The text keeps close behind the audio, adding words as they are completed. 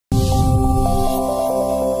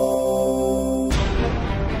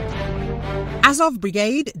Azov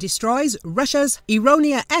brigade destroys Russia's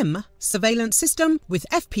Ironia-M surveillance system with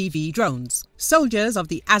FPV drones. Soldiers of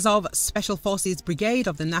the Azov Special Forces Brigade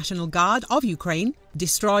of the National Guard of Ukraine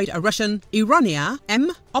destroyed a Russian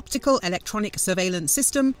Ironia-M optical-electronic surveillance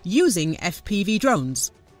system using FPV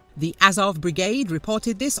drones. The Azov brigade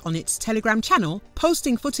reported this on its Telegram channel,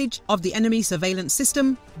 posting footage of the enemy surveillance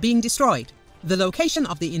system being destroyed. The location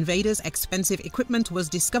of the invaders' expensive equipment was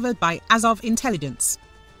discovered by Azov intelligence.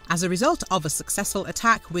 As a result of a successful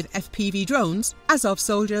attack with FPV drones, Azov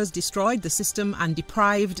soldiers destroyed the system and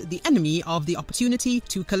deprived the enemy of the opportunity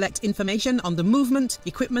to collect information on the movement,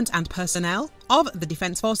 equipment and personnel of the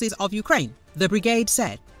defense forces of Ukraine, the brigade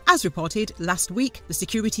said. As reported last week, the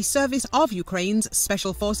security service of Ukraine's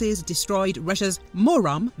special forces destroyed Russia's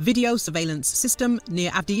Murom video surveillance system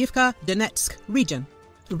near Avdiivka, Donetsk region.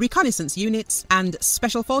 Reconnaissance units and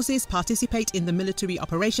special forces participate in the military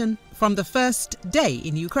operation from the first day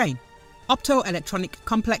in Ukraine. Optoelectronic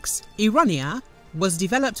complex Ironia was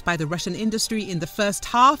developed by the Russian industry in the first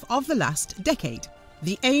half of the last decade.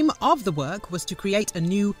 The aim of the work was to create a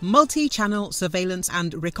new multi-channel surveillance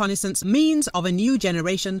and reconnaissance means of a new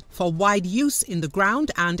generation for wide use in the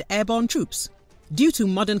ground and airborne troops. Due to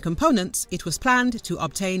modern components, it was planned to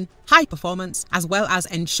obtain high performance as well as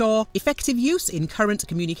ensure effective use in current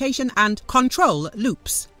communication and control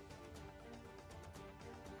loops.